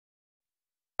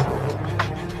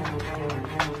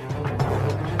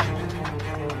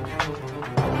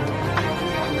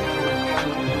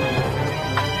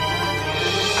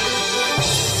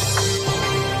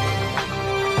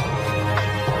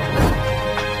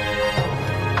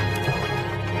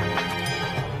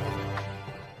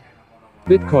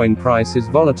Bitcoin price is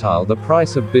volatile. The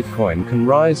price of Bitcoin can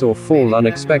rise or fall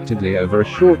unexpectedly over a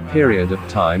short period of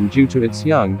time due to its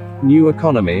young, new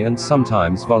economy and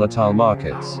sometimes volatile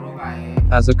markets.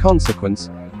 As a consequence,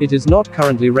 it is not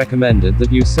currently recommended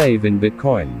that you save in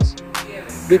Bitcoins.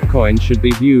 Bitcoin should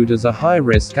be viewed as a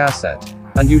high-risk asset,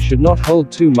 and you should not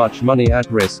hold too much money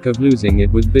at risk of losing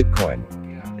it with Bitcoin.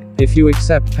 If you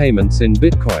accept payments in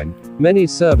Bitcoin, many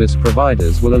service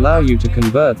providers will allow you to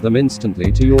convert them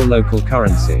instantly to your local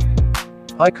currency.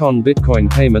 Icon Bitcoin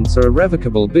payments are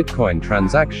irrevocable. Bitcoin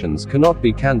transactions cannot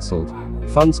be cancelled.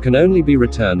 Funds can only be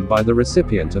returned by the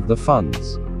recipient of the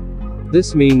funds.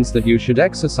 This means that you should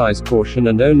exercise caution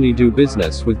and only do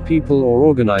business with people or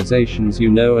organizations you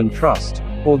know and trust,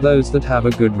 or those that have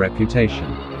a good reputation.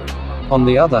 On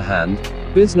the other hand,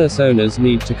 business owners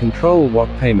need to control what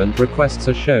payment requests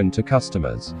are shown to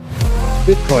customers.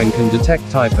 Bitcoin can detect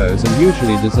typos and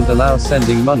usually doesn't allow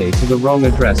sending money to the wrong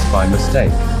address by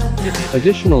mistake.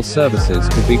 Additional services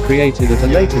could be created at a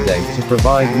later date to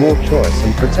provide more choice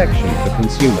and protection for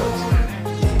consumers.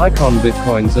 Icon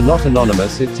Bitcoins are not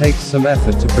anonymous. It takes some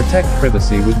effort to protect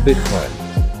privacy with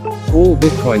Bitcoin. All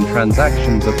Bitcoin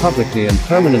transactions are publicly and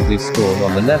permanently stored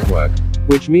on the network,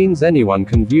 which means anyone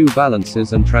can view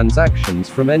balances and transactions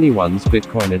from anyone's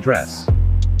Bitcoin address.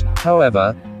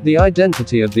 However, the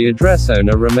identity of the address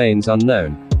owner remains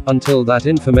unknown, until that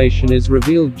information is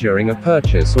revealed during a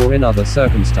purchase or in other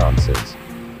circumstances.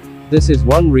 This is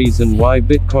one reason why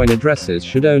Bitcoin addresses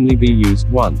should only be used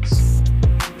once.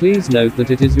 Please note that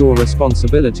it is your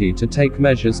responsibility to take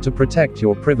measures to protect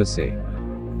your privacy.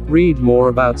 Read more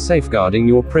about safeguarding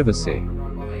your privacy.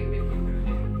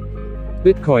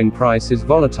 Bitcoin price is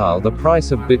volatile. The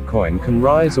price of Bitcoin can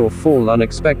rise or fall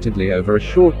unexpectedly over a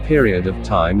short period of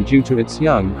time due to its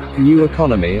young, new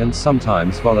economy and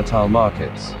sometimes volatile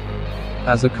markets.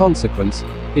 As a consequence,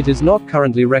 it is not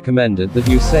currently recommended that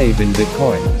you save in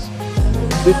Bitcoins.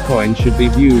 Bitcoin should be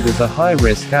viewed as a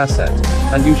high-risk asset,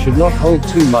 and you should not hold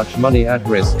too much money at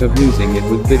risk of losing it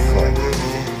with Bitcoin.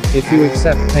 If you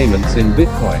accept payments in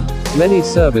Bitcoin, many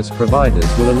service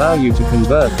providers will allow you to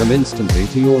convert them instantly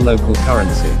to your local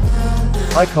currency.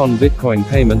 Icon Bitcoin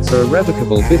payments are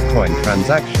irrevocable. Bitcoin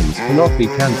transactions cannot be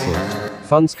cancelled.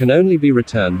 Funds can only be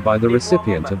returned by the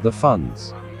recipient of the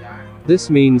funds. This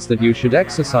means that you should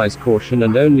exercise caution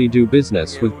and only do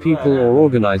business with people or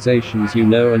organizations you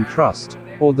know and trust,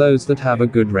 or those that have a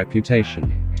good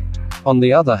reputation. On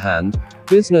the other hand,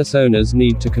 business owners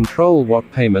need to control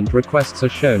what payment requests are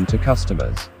shown to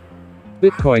customers.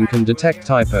 Bitcoin can detect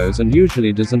typos and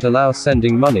usually doesn't allow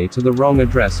sending money to the wrong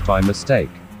address by mistake.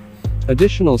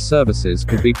 Additional services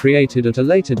could be created at a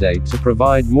later date to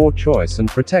provide more choice and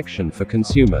protection for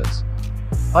consumers.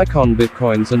 Icon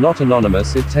Bitcoins are not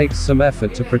anonymous. It takes some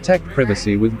effort to protect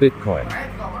privacy with Bitcoin.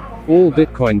 All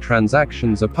Bitcoin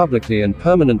transactions are publicly and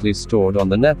permanently stored on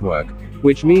the network,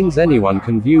 which means anyone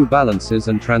can view balances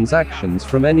and transactions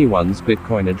from anyone's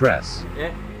Bitcoin address.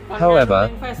 However,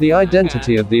 the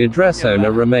identity of the address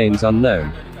owner remains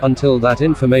unknown, until that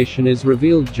information is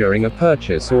revealed during a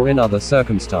purchase or in other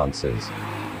circumstances.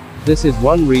 This is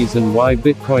one reason why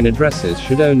Bitcoin addresses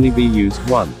should only be used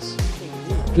once.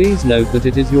 Please note that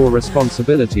it is your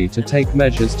responsibility to take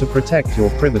measures to protect your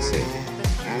privacy.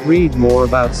 Read more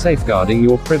about safeguarding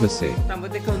your privacy.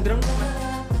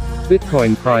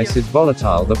 Bitcoin price is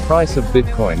volatile. The price of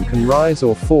Bitcoin can rise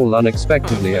or fall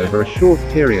unexpectedly over a short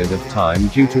period of time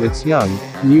due to its young,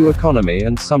 new economy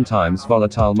and sometimes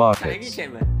volatile markets.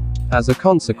 As a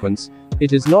consequence,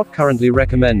 it is not currently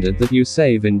recommended that you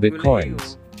save in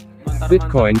Bitcoins.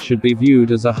 Bitcoin should be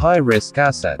viewed as a high-risk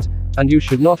asset, and you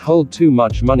should not hold too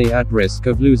much money at risk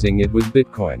of losing it with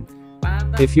Bitcoin.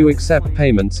 If you accept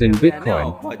payments in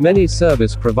Bitcoin, many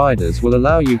service providers will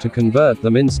allow you to convert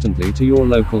them instantly to your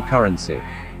local currency.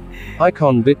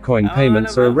 Icon Bitcoin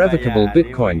payments are irrevocable.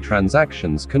 Bitcoin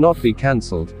transactions cannot be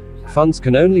cancelled. Funds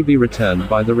can only be returned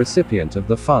by the recipient of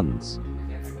the funds.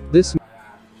 This